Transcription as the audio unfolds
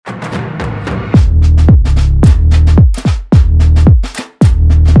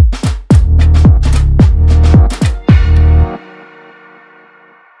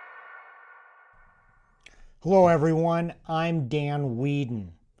Hello everyone, I'm Dan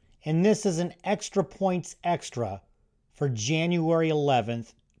Whedon, and this is an Extra Points Extra for January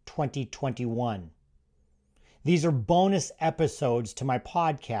 11th, 2021. These are bonus episodes to my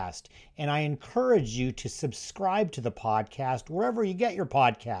podcast, and I encourage you to subscribe to the podcast wherever you get your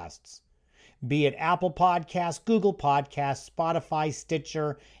podcasts, be it Apple Podcasts, Google Podcasts, Spotify,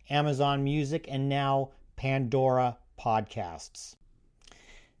 Stitcher, Amazon Music, and now Pandora Podcasts.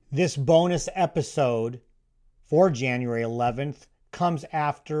 This bonus episode for January 11th comes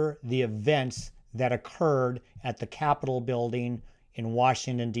after the events that occurred at the Capitol building in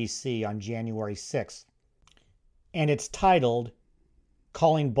Washington, D.C. on January 6th. And it's titled,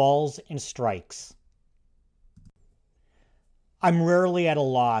 Calling Balls and Strikes. I'm rarely at a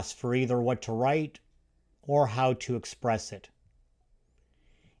loss for either what to write or how to express it.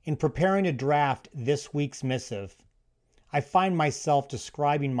 In preparing to draft this week's missive, I find myself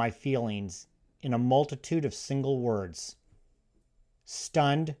describing my feelings in a multitude of single words: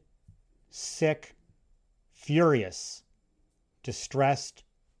 stunned, sick, furious, distressed,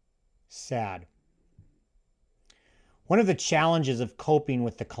 sad. One of the challenges of coping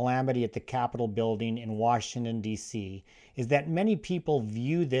with the calamity at the Capitol building in Washington, D.C. is that many people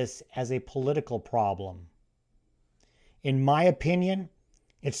view this as a political problem. In my opinion,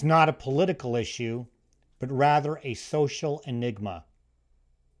 it's not a political issue, but rather a social enigma.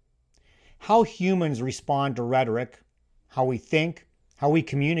 How humans respond to rhetoric, how we think, how we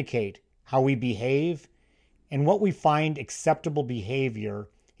communicate, how we behave, and what we find acceptable behavior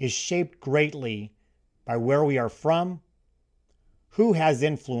is shaped greatly by where we are from, who has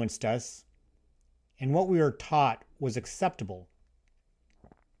influenced us, and what we are taught was acceptable.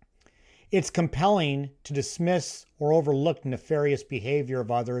 It's compelling to dismiss or overlook nefarious behavior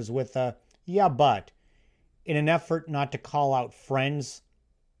of others with a "yeah, but," in an effort not to call out friends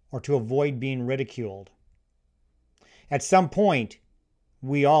or to avoid being ridiculed. At some point,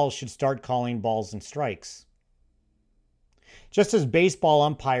 we all should start calling balls and strikes. Just as baseball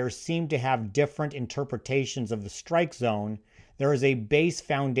umpires seem to have different interpretations of the strike zone, there is a base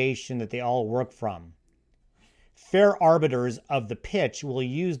foundation that they all work from. Fair arbiters of the pitch will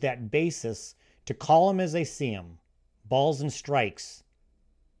use that basis to call them as they see them: balls and strikes,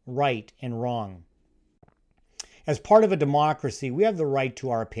 right and wrong. As part of a democracy, we have the right to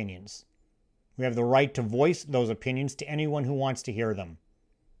our opinions. We have the right to voice those opinions to anyone who wants to hear them.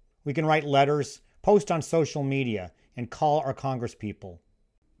 We can write letters, post on social media, and call our congresspeople.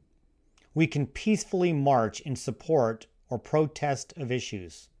 We can peacefully march in support or protest of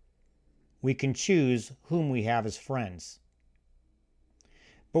issues. We can choose whom we have as friends.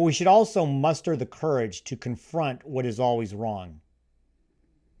 But we should also muster the courage to confront what is always wrong: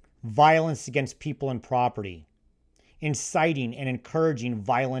 violence against people and property, inciting and encouraging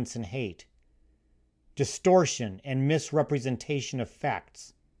violence and hate, distortion and misrepresentation of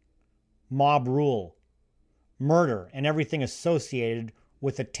facts, mob rule, murder and everything associated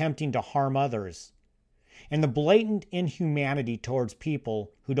with attempting to harm others, and the blatant inhumanity towards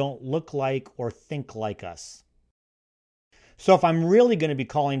people who don't look like or think like us. So if I'm really going to be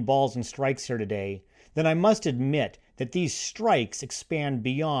calling balls and strikes here today, then I must admit that these strikes expand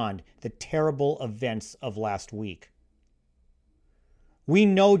beyond the terrible events of last week. We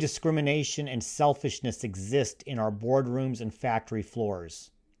know discrimination and selfishness exist in our boardrooms and factory floors.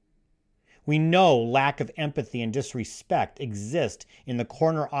 We know lack of empathy and disrespect exist in the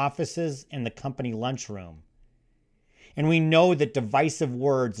corner offices and the company lunchroom. And we know that divisive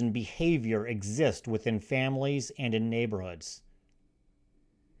words and behavior exist within families and in neighborhoods.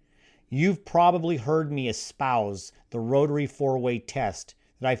 You've probably heard me espouse the Rotary four-way test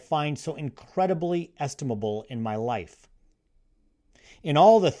that I find so incredibly estimable in my life. In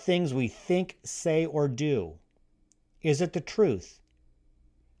all the things we think, say, or do, is it the truth?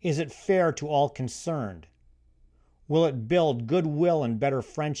 Is it fair to all concerned? Will it build goodwill and better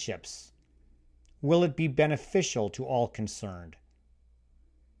friendships? Will it be beneficial to all concerned?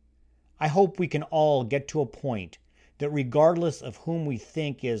 I hope we can all get to a point that regardless of whom we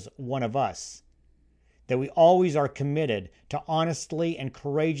think is one of us, that we always are committed to honestly and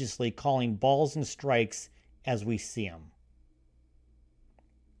courageously calling balls and strikes as we see them.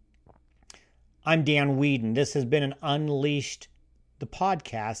 I'm Dan Whedon. This has been an Unleashed, the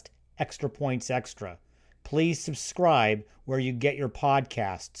podcast, Extra Points Extra. Please subscribe where you get your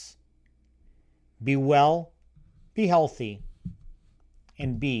podcasts. Be well, be healthy,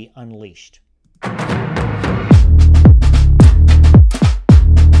 and be unleashed.